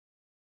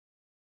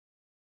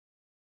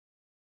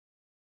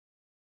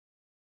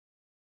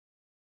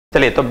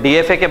चलिए तो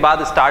डीएफए के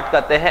बाद स्टार्ट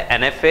करते हैं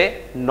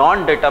NFA,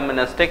 non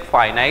deterministic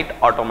finite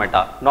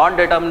automata. Non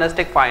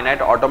deterministic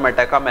finite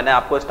automata का मैंने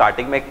आपको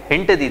स्टार्टिंग में एक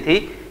हिंट दी थी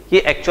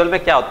कि एक्चुअल में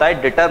क्या होता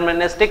है।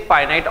 डिटर्मिनिस्टिक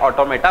फाइनाइट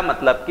ऑटोमेटा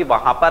मतलब कि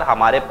वहां पर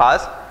हमारे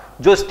पास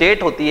जो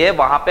स्टेट होती है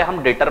वहां पे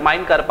हम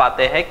डिटरमाइन कर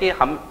पाते हैं कि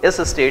हम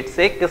इस स्टेट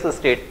से किस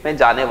स्टेट में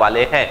जाने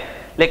वाले हैं।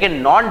 लेकिन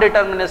नॉन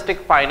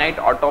डिटर्मिनिस्टिक फाइनाइट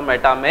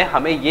ऑटोमेटा में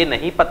हमें ये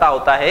नहीं पता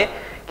होता है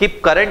कि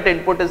करंट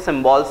इनपुट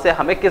सिंबल से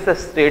हमें किस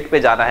स्टेट पे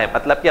जाना है।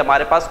 मतलब कि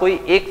हमारे पास कोई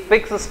एक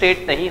फिक्स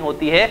स्टेट नहीं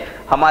होती है,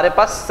 हमारे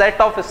पास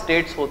सेट ऑफ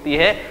स्टेट्स होती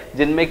है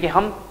जिनमें कि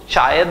हम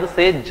शायद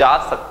से जा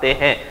सकते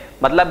हैं।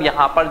 मतलब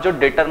यहां पर जो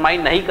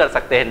डिटरमाइन नहीं कर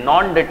सकते हैं,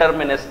 नॉन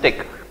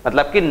डिटर्मिनिस्टिक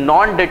मतलब कि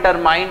नॉन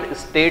डिटरमाइंड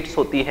स्टेट्स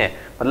होती हैं।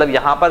 मतलब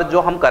यहां पर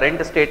जो हम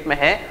करंट स्टेट में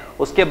हैं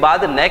उसके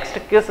बाद नेक्स्ट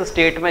किस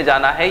स्टेट में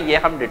जाना है ये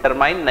हम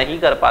डिटरमाइन नहीं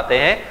कर पाते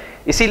हैं,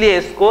 इसीलिए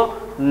इसको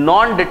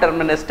नॉन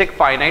डिटर्मिनिस्टिक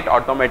फाइनाइट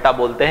ऑटोमेटा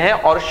बोलते हैं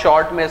और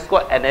शॉर्ट में इसको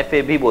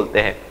एनएफए भी बोलते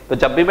हैं। तो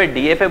जब भी मैं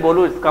डीएफए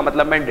बोलूं इसका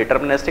मतलब मैं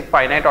डिटर्मिनिस्टिक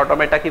फाइनाइट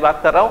ऑटोमेटा की बात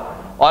कर रहा हूं,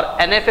 और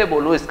एनएफए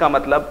बोलूं इसका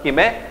मतलब कि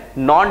मैं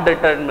नॉन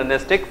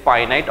डिटर्मिनिस्टिक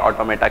फाइनाइट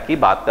ऑटोमेटा की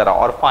बात कर रहा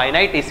हूं। और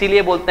फाइनाइट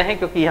इसीलिए बोलते हैं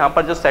क्योंकि यहां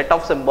पर जो सेट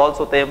ऑफ सिंबल्स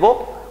होते हैं वो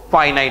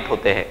फाइनाइट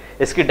होते हैं।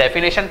 इसकी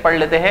डेफिनेशन पढ़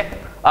लेते हैं।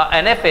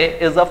 NFA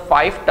is a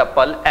 5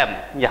 tuple M.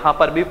 यहां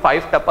पर भी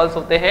 5 टपल्स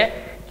होते हैं,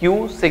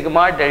 Q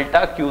sigma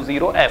delta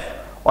Q0 F,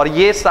 और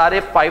ये सारे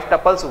 5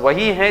 टपल्स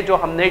वही हैं जो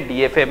हमने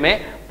डीएफए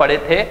में पढ़े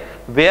थे।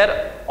 Where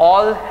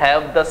all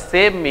have the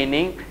same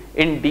meaning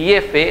in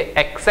DFA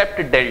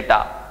accept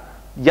delta.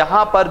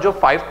 यहां पर जो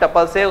 5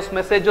 टपल्स है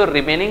उसमें से जो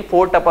रिमेनिंग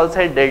 4 टपल्स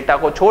है डेल्टा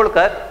को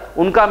छोड़कर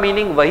उनका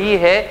मीनिंग वही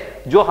है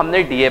जो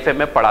हमने डीएफए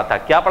में पढ़ा था।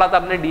 क्या पढ़ा था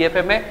हमने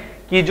डीएफए में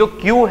कि जो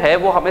Q है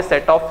वो हमें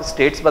सेट ऑफ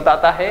स्टेट्स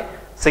बताता है,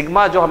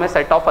 सिग्मा जो हमें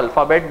सेट ऑफ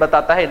अल्फाबेट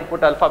बताता है,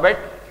 इनपुट अल्फाबेट,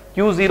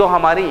 Q0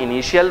 हमारी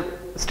इनिशियल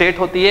स्टेट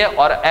होती है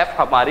और F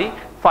हमारी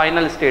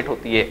फाइनल स्टेट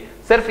होती है।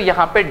 सिर्फ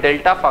यहां पे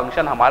डेल्टा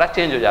फंक्शन हमारा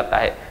चेंज हो जाता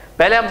है।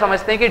 पहले हम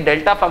समझते हैं कि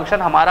डेल्टा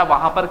फंक्शन हमारा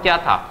वहां पर क्या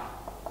था।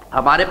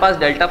 हमारे पास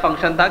डेल्टा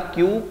फंक्शन था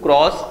Q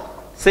cross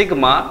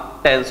sigma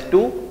tense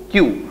to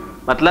Q।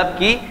 मतलब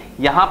कि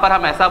यहां पर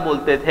हम ऐसा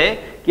बोलते थे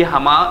कि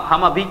हम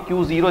अभी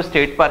Q0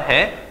 स्टेट पर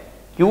है,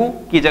 Q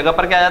की जगह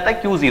पर क्या आ जाता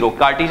है Q0,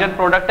 कार्टेशियन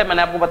प्रोडक्ट है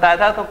मैंने आपको बताया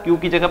था, तो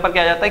Q की जगह पर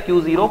क्या आ जाता है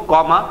Q0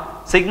 कॉमा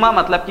सिग्मा,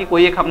 मतलब कि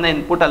कोई एक हमने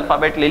इनपुट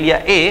अल्फाबेट ले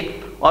लिया A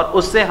और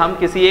उससे हम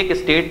किसी एक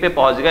स्टेट पे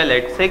पहुंच गए,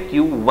 लेट से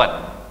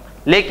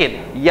Q1। लेकिन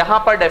यहां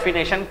पर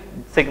डेफिनेशन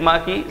सिग्मा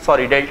की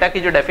सॉरी डेल्टा की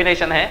जो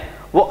डेफिनेशन है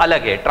वो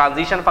अलग है,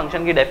 ट्रांजिशन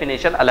फंक्शन की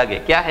डेफिनेशन अलग है।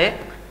 क्या है?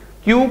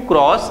 Q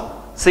cross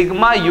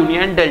sigma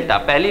union delta.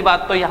 पहली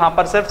बात तो यहां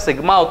पर सिर्फ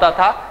सिग्मा होता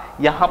था,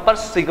 यहां पर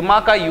सिग्मा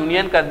का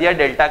यूनियन कर दिया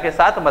डेल्टा के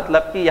साथ,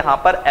 मतलब कि यहां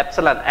पर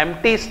एप्सिलॉन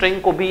एम्प्टी स्ट्रिंग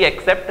को भी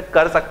एक्सेप्ट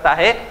कर सकता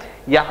है।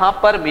 यहां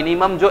पर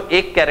मिनिमम जो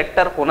एक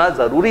कैरेक्टर होना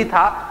जरूरी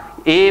था,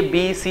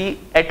 ABC,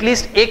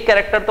 एटलीस्ट एक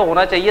कैरेक्टर तो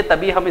होना चाहिए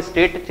तभी हम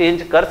स्टेट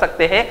चेंज कर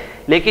सकते हैं।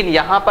 लेकिन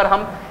यहां पर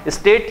हम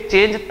स्टेट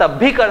चेंज तब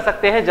भी कर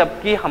सकते हैं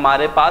जबकि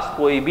हमारे पास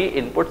कोई भी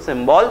इनपुट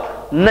सिंबल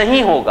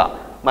नहीं होगा।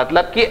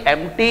 मतलब कि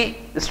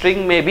एम्प्टी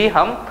स्ट्रिंग में भी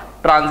हम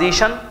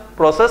ट्रांजिशन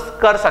प्रोसेस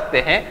कर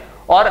सकते हैं।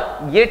 और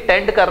ये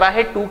टेंड कर रहा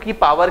है 2 की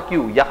पावर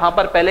Q। यहां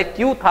पर पहले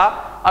Q था,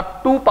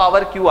 अब 2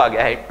 पावर Q आ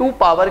गया है। 2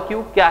 पावर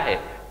Q क्या है?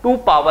 2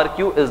 power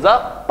Q is a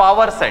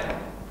power set.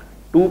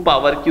 2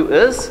 power Q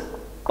is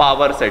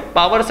power set.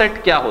 Power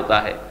set क्या होता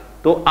है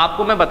तो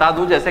आपको मैं बता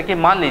दूं, जैसे कि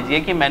मान लीजिए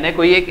कि मैंने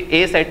कोई एक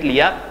A सेट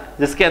लिया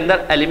जिसके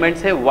अंदर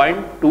एलिमेंट्स है 1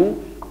 2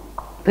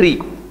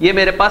 3, ये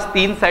मेरे पास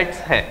 3 सेट्स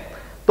हैं।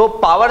 तो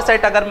पावर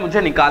सेट अगर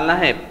मुझे निकालना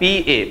है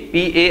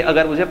PA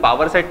अगर मुझे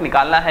पावर सेट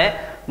निकालना है,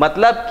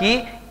 मतलब कि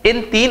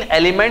इन 3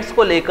 एलिमेंट्स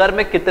को लेकर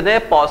मैं कितने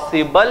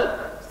पॉसिबल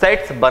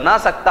सेट्स बना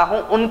सकता हूं,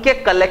 उनके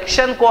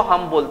कलेक्शन को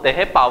हम बोलते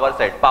हैं power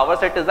set. Power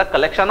set is the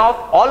collection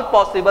of all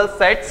possible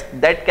sets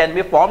that can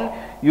be formed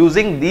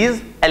using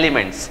these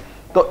elements.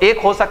 तो एक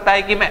हो सकता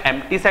है कि मैं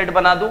एम्प्टी सेट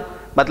बना दूं,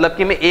 मतलब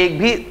कि मैं एक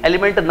भी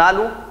एलिमेंट ना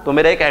लूं तो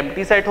मेरा एक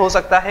एम्प्टी सेट हो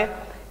सकता है।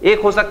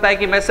 एक हो सकता है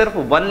कि मैं सिर्फ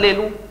 1 ले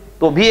लूं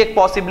तो भी एक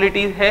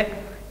पॉसिबिलिटी है।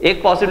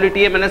 एक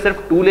पॉसिबिलिटी है मैंने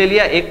सिर्फ 2 ले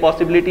लिया, एक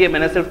पॉसिबिलिटी है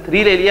मैंने सिर्फ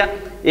 3 ले लिया,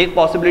 एक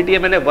पॉसिबिलिटी है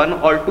मैंने 1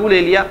 और 2 ले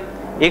लिया,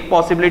 एक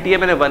पॉसिबिलिटी है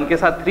मैंने 1 के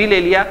साथ 3 ले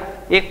लिया,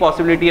 एक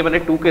पॉसिबिलिटी है मैंने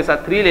 2 के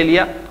साथ 3 ले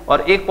लिया,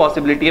 और एक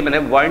पॉसिबिलिटी है मैंने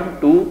 1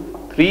 2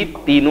 3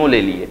 तीनों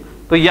ले लिए।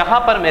 तो यहां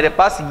पर मेरे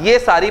पास ये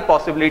सारी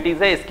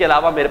पॉसिबिलिटीज है, इसके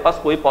अलावा मेरे पास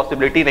कोई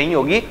पॉसिबिलिटी नहीं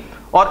होगी।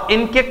 और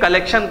इनके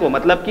कलेक्शन को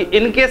मतलब कि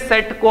इनके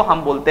सेट को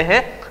हम बोलते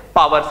हैं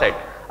पावर सेट।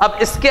 अब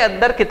इसके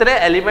अंदर कितने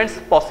एलिमेंट्स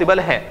पॉसिबल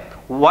हैं?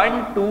 1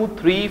 2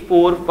 3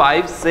 4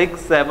 5 6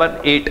 7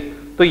 8।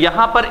 तो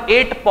यहां पर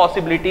 8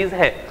 पॉसिबिलिटीज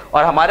है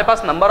और हमारे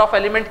पास नंबर ऑफ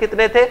एलिमेंट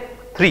कितने थे?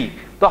 3।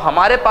 तो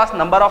हमारे पास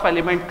नंबर ऑफ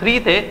एलिमेंट 3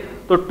 थे,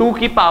 तो 2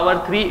 की पावर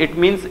 3 इट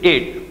मींस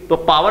 8। तो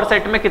पावर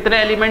सेट में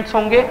कितने एलिमेंट्स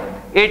होंगे?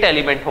 8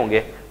 एलिमेंट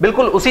होंगे।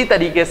 बिल्कुल उसी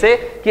तरीके से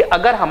कि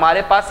अगर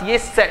हमारे पास ये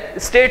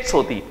स्टेट्स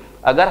होती,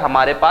 अगर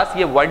हमारे पास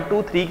ये 1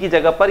 2 3 की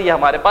जगह पर ये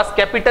हमारे पास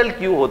कैपिटल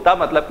Q होता,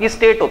 मतलब कि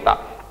स्टेट होता,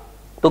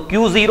 तो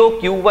Q0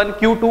 Q1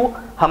 Q2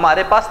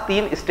 हमारे पास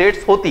 3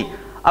 स्टेट्स होती।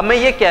 अब मैं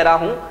ये कह रहा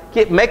हूं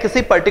कि मैं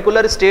किसी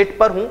पर्टिकुलर स्टेट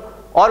पर हूं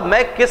और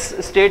मैं किस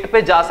स्टेट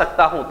पे जा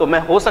सकता हूं, तो मैं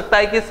हो सकता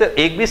है कि सिर्फ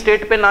एक भी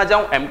स्टेट पे ना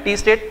जाऊं, एम्प्टी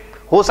स्टेट,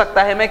 हो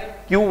सकता है मैं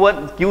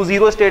Q1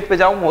 Q0 स्टेट पे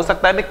जाऊं, हो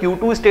सकता है मैं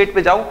Q2 स्टेट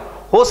पे जाऊं,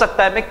 हो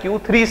सकता है मैं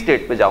Q3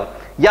 स्टेट पे जाऊं,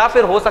 या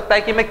फिर हो सकता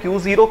है कि मैं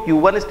Q0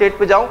 Q1 स्टेट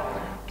पे जाऊं,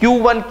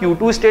 Q1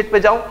 Q2 स्टेट पे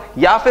जाऊं,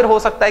 या फिर हो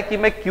सकता है कि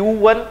मैं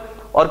Q1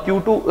 और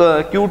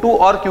Q2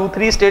 और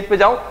Q3 स्टेट पे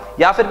जाऊं,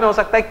 या फिर मैं हो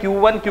सकता है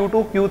Q1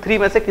 Q2 Q3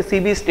 में से किसी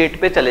भी स्टेट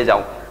पे चले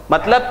जाऊं।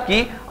 मतलब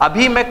कि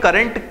अभी मैं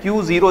करंट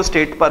Q0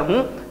 स्टेट पर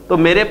हूं, तो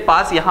मेरे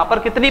पास यहां पर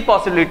कितनी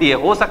पॉसिबिलिटी है,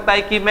 हो सकता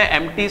है कि मैं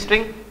एम्प्टी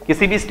स्ट्रिंग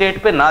किसी भी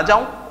स्टेट पे ना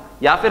जाऊं,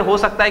 या फिर हो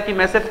सकता है कि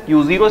मैं सिर्फ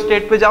Q0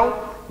 स्टेट पे जाऊं,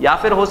 या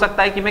फिर हो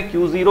सकता है कि मैं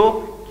Q0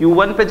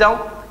 Q1 पे जाऊं,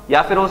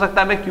 या फिर हो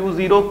सकता है मैं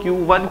Q0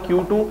 Q1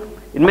 Q2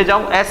 इनमें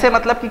जाऊं। ऐसे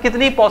मतलब कि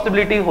कितनी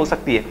पॉसिबिलिटी हो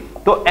सकती है।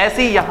 तो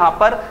ऐसी यहां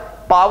पर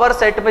पावर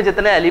सेट में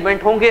जितने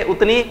एलिमेंट होंगे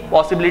उतनी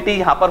पॉसिबिलिटी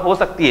यहां पर हो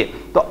सकती है।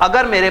 तो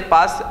अगर मेरे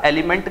पास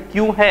एलिमेंट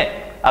Q है,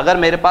 अगर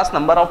मेरे पास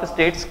नंबर ऑफ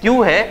स्टेट्स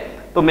Q है,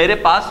 तो मेरे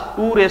पास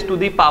 2 raise to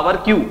the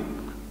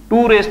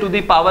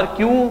power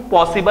Q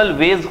possible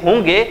ways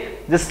होंगे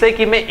जिससे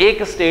कि मैं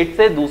एक स्टेट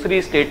से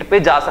दूसरी स्टेट पे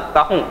जा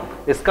सकता हूं।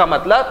 इसका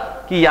मतलब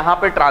कि यहां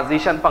पे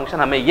ट्रांजिशन फंक्शन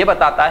हमें यह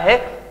बताता है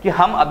कि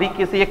हम अभी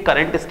किसी एक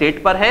करंट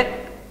स्टेट पर है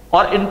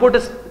और इनपुट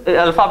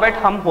अल्फाबेट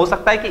हम हो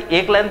सकता है कि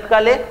एक लेंथ का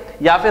ले,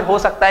 या फिर हो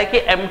सकता है कि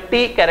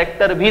एम्प्टी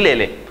कैरेक्टर भी ले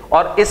ले,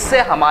 और इससे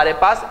हमारे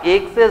पास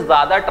एक से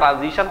ज्यादा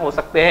ट्रांजिशन हो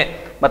सकते हैं।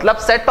 मतलब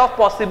सेट ऑफ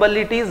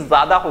पॉसिबिलिटीज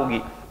ज्यादा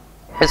होगी।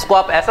 इसको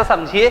आप ऐसा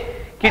समझिए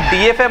कि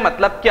डीएफए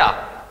मतलब क्या,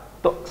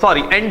 तो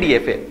सॉरी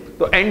एनडीएफए,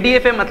 तो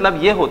एनडीएफए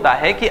मतलब यह होता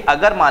है कि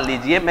अगर मान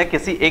लीजिए मैं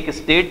किसी एक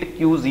स्टेट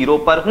Q0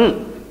 पर हूं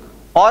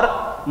और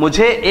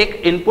मुझे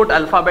एक इनपुट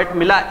अल्फाबेट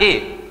मिला A,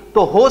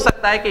 तो हो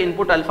सकता है कि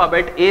इनपुट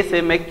अल्फाबेट A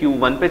से मैं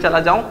Q1 पे चला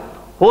जाऊं,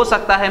 हो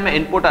सकता है मैं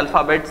इनपुट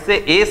अल्फाबेट से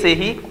A से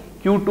ही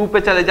Q2 पे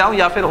चले जाऊं,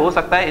 या फिर हो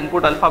सकता है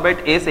इनपुट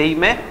अल्फाबेट A से ही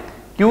मैं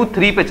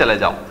Q3 पे चले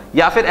जाऊं,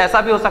 या फिर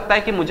ऐसा भी हो सकता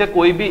है कि मुझे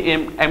कोई भी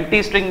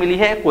एम्प्टी स्ट्रिंग मिली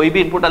है, कोई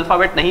भी इनपुट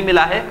अल्फाबेट नहीं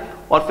मिला है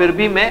और फिर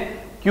भी मैं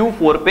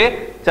Q4 पे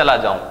चला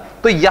जाऊं।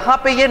 तो यहां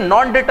पे ये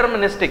नॉन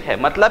डिटर्मिनिस्टिक है।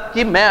 मतलब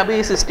कि मैं अभी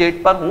इस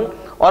स्टेट पर हूं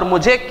और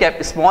मुझे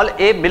स्मॉल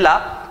a मिला,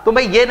 तो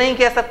मैं ये नहीं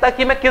कह सकता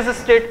कि मैं किस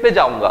स्टेट पे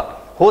जाऊंगा।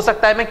 हो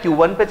सकता है मैं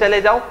Q1 पे चले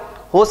जाऊं,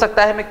 हो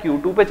सकता है मैं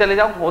Q2 पे चले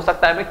जाऊं, हो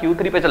सकता है मैं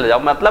Q3 पे चले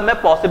जाऊं। मतलब मैं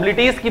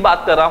पॉसिबिलिटीज की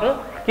बात कर रहा हूं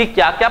कि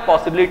क्या क्या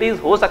पॉसिबिलिटीज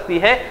हो सकती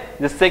है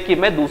जिससे कि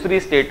मैं दूसरी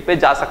स्टेट पे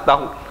जा सकता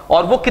हूं।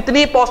 और वो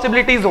कितनी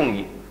पॉसिबिलिटीज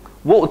होंगी,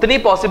 वो उतनी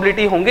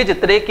पॉसिबिलिटी होंगी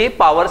जितने के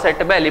पावर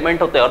सेट में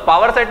एलिमेंट होते हैं। और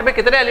पावर सेट में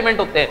कितने एलिमेंट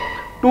होते हैं,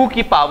 2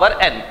 की पावर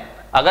n।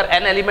 अगर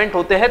n एलिमेंट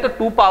होते हैं तो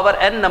 2 power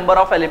n number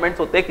of elements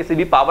होते हैं किसी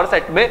भी पावर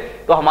सेट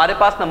में। तो हमारे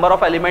पास नंबर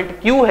ऑफ एलिमेंट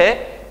Q है।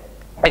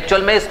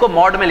 एक्चुअल में इसको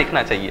मॉड में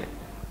लिखना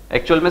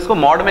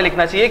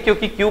चाहिए,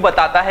 क्योंकि Q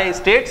बताता है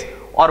स्टेट्स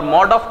और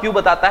मॉड ऑफ Q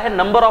बताता है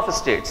नंबर ऑफ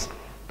स्टेट्स।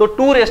 तो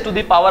 2 raise to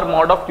the power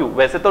mod of Q,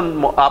 वैसे तो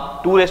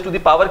आप 2 raise to the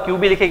power Q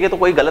भी लिखेंगे तो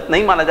कोई गलत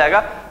नहीं माना जाएगा,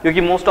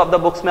 क्योंकि मोस्ट ऑफ द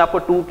बुक्स में आपको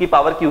 2 की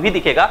पावर Q ही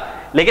दिखेगा।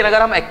 लेकिन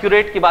अगर हम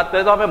एक्यूरेट की बात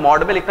करें तो हमें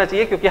मॉड में लिखना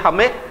चाहिए, क्योंकि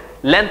हमें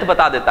लेंथ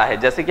बता देता है।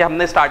 जैसे कि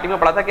हमने स्टार्टिंग में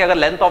पढ़ा था कि अगर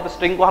लेंथ ऑफ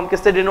स्ट्रिंग को हम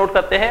किससे डिनोट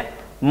करते हैं,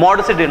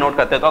 मॉड से डिनोट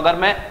करते हैं। तो अगर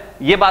मैं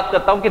ये बात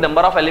करता हूं कि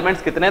नंबर ऑफ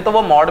एलिमेंट्स कितने हैं, तो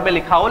वो मॉड में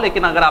लिखा हो,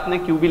 लेकिन अगर आपने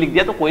Q भी लिख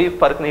दिया तो कोई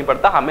फर्क नहीं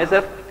पड़ता। हमें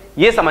सिर्फ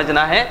ये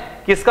समझना है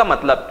कि इसका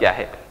मतलब क्या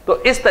है। तो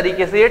इस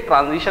तरीके से ये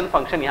ट्रांजिशन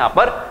फंक्शन यहां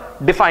पर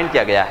डिफाइन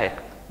किया गया है।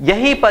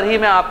 यहीं पर ही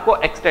मैं आपको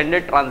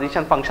एक्सटेंडेड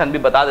ट्रांजिशन फंक्शन भी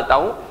बता देता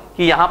हूं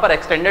कि यहां पर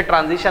एक्सटेंडेड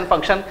ट्रांजिशन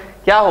फंक्शन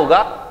क्या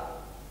होगा,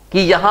 कि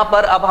यहां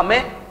पर अब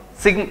हमें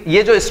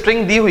ये जो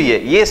स्ट्रिंग दी हुई है,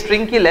 ये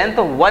स्ट्रिंग की लेंथ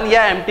 1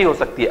 या एम्प्टी हो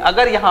सकती है।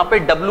 अगर यहां पे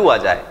W आ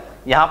जाए,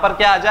 यहां पर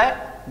क्या आ जाए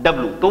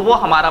W, तो वो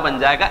हमारा बन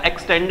जाएगा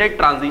extended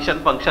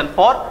transition function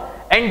for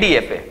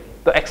NDFA।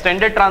 तो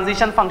एक्सटेंडेड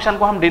ट्रांजिशन फंक्शन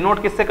को हम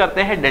डिनोट किससे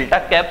करते हैं, डेल्टा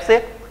कैप से।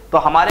 तो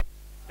हमारे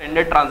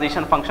एक्सटेंडेड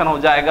ट्रांजिशन फंक्शन हो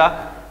जाएगा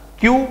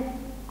Q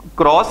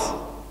क्रॉस,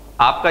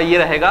 आपका ये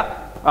रहेगा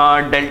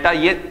डेल्टा,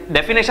 ये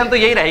डेफिनेशन तो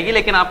यही रहेगी,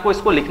 लेकिन आपको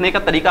इसको लिखने का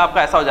तरीका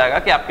आपका ऐसा हो जाएगा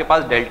कि आपके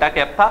पास डेल्टा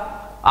कैप था,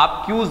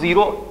 आप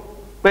Q0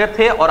 पे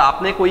थे और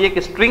आपने कोई एक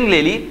स्ट्रिंग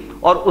ले ली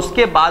और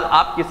उसके बाद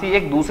आप किसी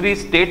एक दूसरी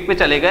स्टेट पे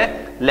चले गए,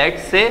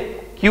 लेट्स से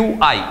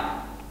QI,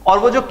 और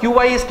वो जो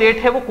QI स्टेट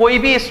है वो कोई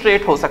भी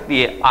स्टेट हो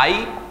सकती है, I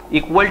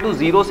इक्वल टू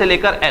 0 से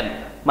लेकर n,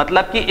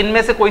 मतलब कि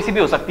इनमें से कोई सी भी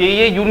हो सकती है।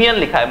 ये यूनियन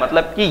लिखा है,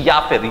 मतलब कि या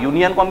फिर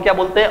यूनियन को हम क्या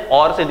बोलते हैं,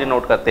 और से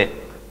डिनोट करते हैं।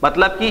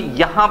 मतलब कि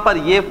यहां पर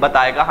ये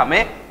बताएगा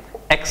हमें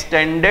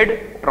एक्सटेंडेड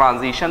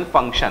ट्रांजिशन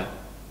फंक्शन,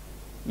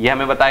 ये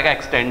हमें बताएगा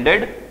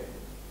एक्सटेंडेड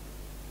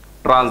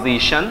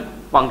ट्रांजिशन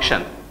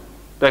फंक्शन।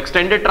 तो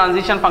एक्सटेंडेड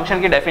ट्रांजिशन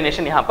फंक्शन की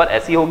डेफिनेशन यहां पर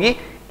ऐसी होगी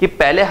कि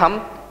पहले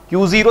हम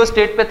Q0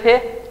 स्टेट पे थे,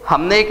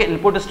 हमने एक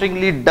इनपुट स्ट्रिंग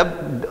ली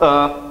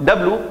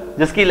W,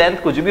 जिसकी लेंथ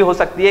कुछ भी हो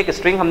सकती है, एक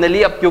स्ट्रिंग हमने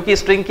ली। अब क्योंकि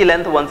स्ट्रिंग की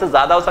लेंथ 1 से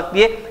ज्यादा हो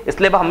सकती है,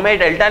 इसलिए हम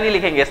डेल्टा नहीं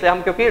लिखेंगे, इसलिए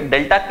हम क्योंकि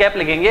डेल्टा कैप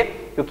लिखेंगे,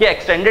 क्योंकि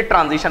एक्सटेंडेड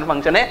ट्रांजिशन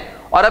फंक्शन है।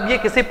 और अब ये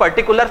किसी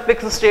पर्टिकुलर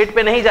फिक्स स्टेट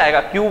पे नहीं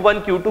जाएगा,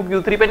 Q1 Q2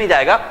 Q3 पे नहीं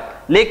जाएगा,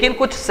 लेकिन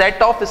कुछ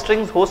सेट ऑफ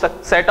स्ट्रिंग्स हो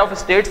सेट ऑफ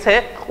स्टेट्स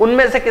है,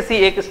 उनमें से किसी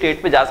एक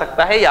स्टेट पे जा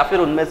सकता है, या फिर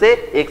उनमें से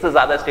एक से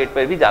ज्यादा स्टेट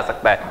पे भी जा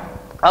सकता है।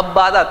 अब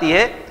बात आती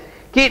है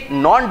कि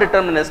नॉन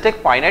डिटर्मिनिस्टिक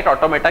फाइनाइट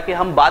ऑटोमेटा की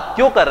हम बात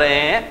क्यों कर रहे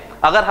हैं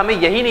अगर हमें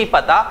यही नहीं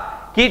पता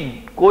कि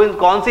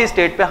कौन सी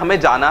स्टेट पे हमें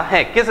जाना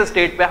है, किस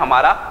स्टेट पे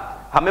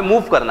हमें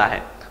मूव करना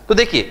है। तो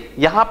देखिए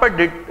यहां पर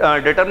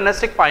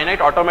डिटर्मिनिस्टिक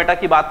फाइनाइट ऑटोमेटा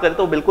की बात करें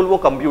तो बिल्कुल वो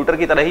कंप्यूटर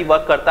की तरह ही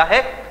वर्क करता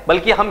है,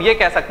 बल्कि हम ये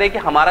कह सकते हैं कि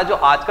हमारा जो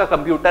आज का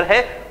कंप्यूटर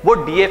है वो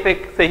डीएफए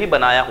से ही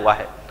बनाया हुआ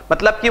है।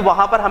 मतलब कि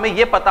वहां पर हमें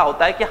ये पता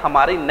होता है कि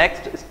हमारी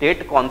नेक्स्ट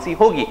स्टेट कौन सी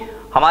होगी,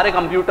 हमारे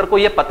कंप्यूटर को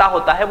ये पता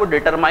होता है, वो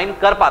डिटरमाइन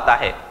कर पाता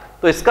है।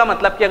 तो इसका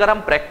मतलब कि अगर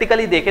हम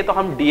प्रैक्टिकली देखें तो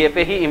हम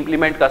डीएफए ही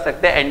इंप्लीमेंट कर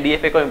सकते हैं,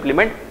 एनडीएफए को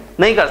इंप्लीमेंट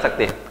नहीं कर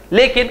सकते।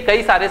 लेकिन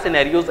कई सारे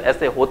सिनेरियोज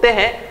ऐसे होते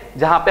हैं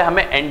जहां पे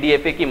हमें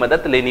एनडीएफए की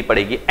मदद लेनी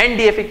पड़ेगी।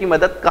 एनडीएफए की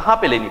मदद कहां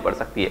पे लेनी पड़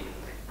सकती है?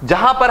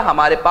 जहां पर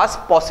हमारे पास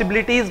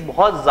पॉसिबिलिटीज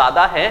बहुत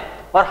ज्यादा है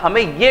और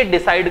हमें यह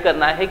डिसाइड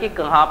करना है कि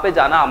कहां पे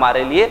जाना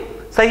हमारे लिए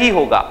सही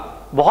होगा।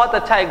 बहुत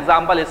अच्छा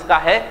एग्जांपल इसका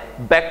है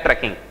बैक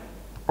ट्रैकिंग।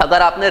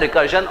 अगर आपने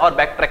रिकर्जन और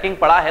बैक ट्रैकिंग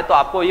पढ़ा है तो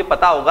आपको यह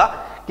पता होगा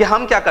कि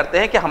हम क्या करते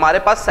हैं कि हमारे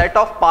पास सेट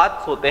ऑफ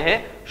पाथ्स होते हैं।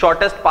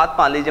 शॉर्टेस्ट पाथ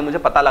मान लीजिए मुझे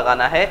पता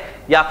लगाना है,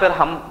 या फिर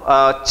हम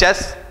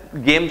चेस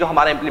गेम जो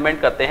हमारा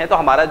इंप्लीमेंट करते हैं, तो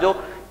हमारा जो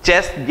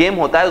चेस गेम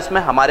होता है उसमें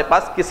हमारे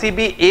पास किसी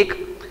भी एक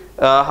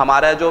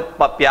हमारा जो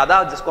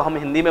प्यादा जिसको हम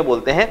हिंदी में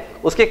बोलते हैं,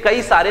 उसके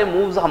कई सारे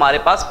मूव्स हमारे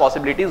पास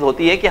पॉसिबिलिटीज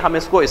होती है कि हम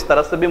इसको इस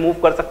तरफ से भी मूव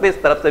कर सकते हैं,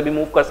 इस तरफ से भी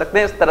मूव कर सकते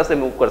हैं, इस तरफ से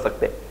मूव कर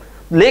सकते हैं।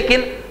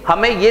 लेकिन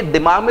हमें ये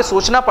दिमाग में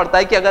सोचना पड़ता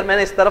है कि अगर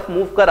मैंने इस तरफ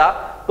मूव करा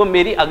तो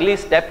मेरी अगली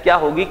स्टेप क्या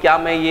होगी, क्या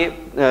मैं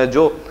ये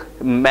जो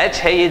मैच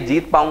है ये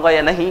जीत पाऊंगा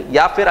या नहीं,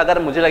 या फिर अगर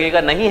मुझे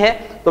लगेगा नहीं है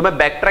तो मैं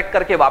बैक ट्रैक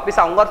करके वापस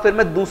आऊंगा और फिर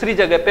मैं दूसरी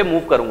जगह पे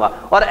मूव करूंगा।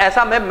 और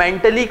ऐसा मैं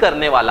मेंटली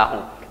करने वाला हूं,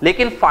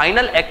 लेकिन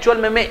फाइनल एक्चुअल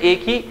में मैं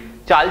एक ही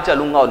चाल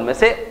चलूंगा उनमें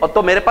से। और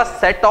तो मेरे पास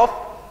सेट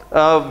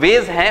ऑफ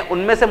वेज हैं,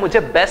 उनमें से मुझे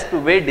बेस्ट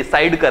वे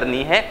डिसाइड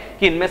करनी है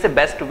कि इनमें से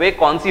बेस्ट वे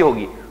कौन सी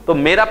होगी। तो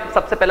मेरा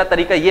सबसे पहला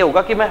तरीका यह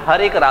होगा कि मैं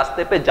हर एक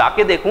रास्ते पे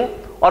जाके देखूं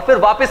और फिर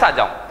वापस आ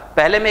जाऊं।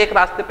 पहले मैं एक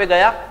रास्ते पे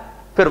गया,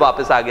 फिर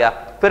वापस आ गया,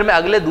 फिर मैं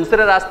अगले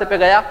दूसरे रास्ते पे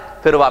गया,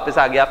 फिर वापस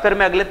आ गया, फिर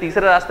मैं अगले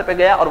तीसरे रास्ते पे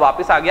गया और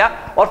वापस आ गया,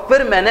 और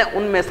फिर मैंने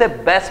उनमें से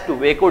बेस्ट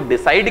वे को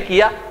डिसाइड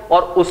किया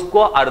और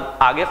उसको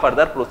आगे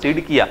फर्दर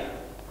प्रोसीड किया।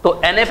 तो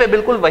एनएफए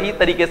बिल्कुल वही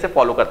तरीके से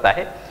फॉलो करता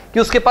है कि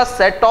उसके पास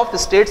सेट ऑफ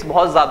स्टेट्स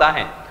बहुत ज्यादा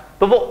हैं,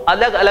 तो वो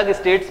अलग अलग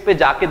स्टेट्स पे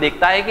जाके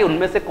देखता है कि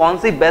उनमें से कौन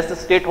सी बेस्ट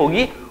स्टेट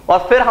होगी और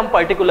फिर हम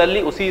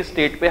पर्टिकुलरली उसी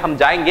स्टेट पे हम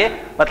जाएंगे,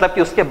 मतलब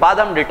कि उसके बाद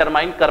हम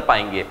डिटरमाइन कर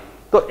पाएंगे।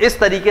 तो इस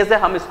तरीके से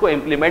हम इसको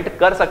इंप्लीमेंट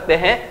कर सकते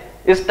हैं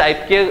इस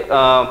टाइप के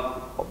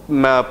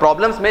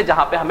प्रॉब्लम्स में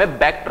जहां पे हमें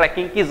बैक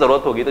ट्रैकिंग की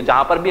जरूरत होगी। तो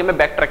जहां पर भी हमें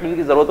बैक ट्रैकिंग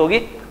की जरूरत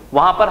होगी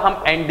वहां पर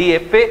हम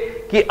एनडीएफए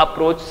की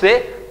अप्रोच से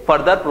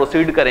फर्दर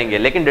प्रोसीड करेंगे।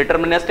 लेकिन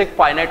डिटर्मिनिस्टिक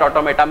फाइनाइट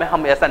ऑटोमेटा में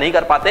हम ऐसा नहीं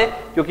कर पाते,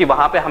 क्योंकि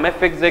वहां पे हमें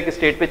फिक्स्ड एक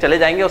स्टेट पे चले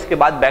जाएंगे, उसके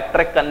बाद बैक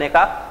ट्रैक करने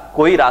का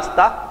कोई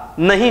रास्ता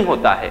नहीं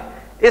होता है।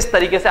 इस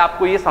तरीके से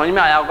आपको ये समझ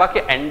में आया होगा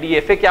कि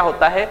एनडीएफए क्या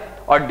होता है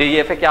और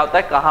डीएफए क्या होता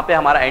है, कहां पे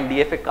हमारा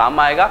एनडीएफए काम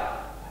आएगा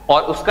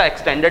और उसका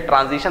एक्सटेंडेड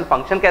ट्रांजिशन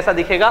फंक्शन कैसा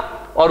दिखेगा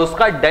और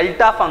उसका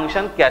डेल्टा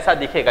फंक्शन कैसा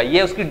दिखेगा।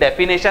 ये उसकी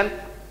डेफिनेशन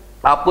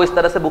आपको इस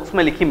तरह से बुक्स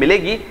में लिखी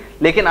मिलेगी,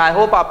 लेकिन आई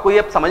होप आपको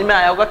ये समझ में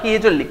आया होगा कि ये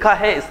जो लिखा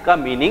है इसका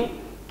मीनिंग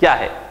क्या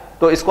है।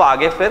 तो इसको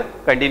आगे फिर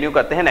कंटिन्यू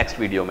करते हैं नेक्स्ट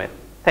वीडियो में।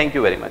 Thank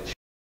you very much.